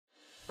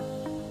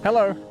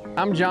Hello,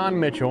 I'm John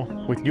Mitchell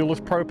with Euliss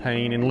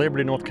Propane in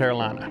Liberty, North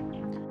Carolina.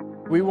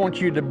 We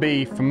want you to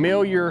be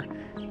familiar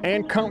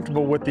and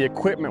comfortable with the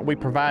equipment we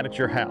provide at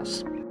your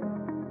house.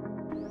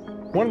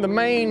 One of the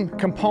main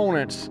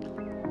components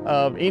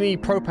of any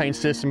propane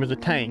system is a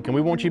tank, and we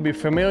want you to be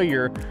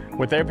familiar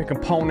with every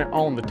component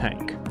on the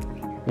tank.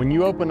 When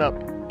you open up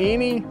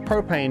any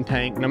propane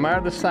tank, no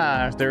matter the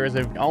size, there is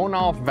an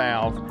on-off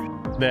valve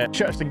that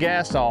shuts the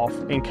gas off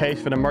in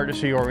case of an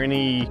emergency or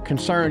any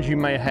concerns you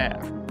may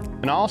have.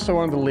 And also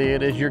under the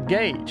lid is your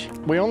gauge.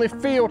 We only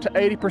fill to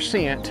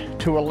 80%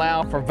 to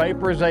allow for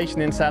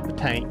vaporization inside the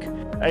tank.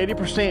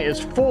 80%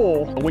 is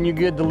full when you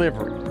get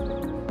delivery.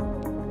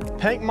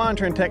 Tank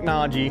monitoring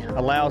technology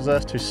allows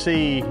us to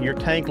see your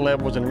tank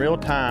levels in real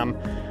time,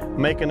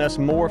 making us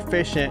more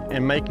efficient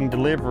in making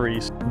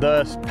deliveries,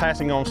 thus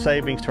passing on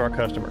savings to our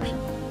customers.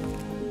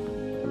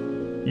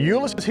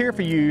 Euliss is here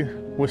for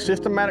you with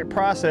systematic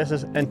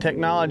processes and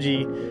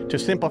technology to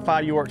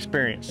simplify your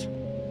experience.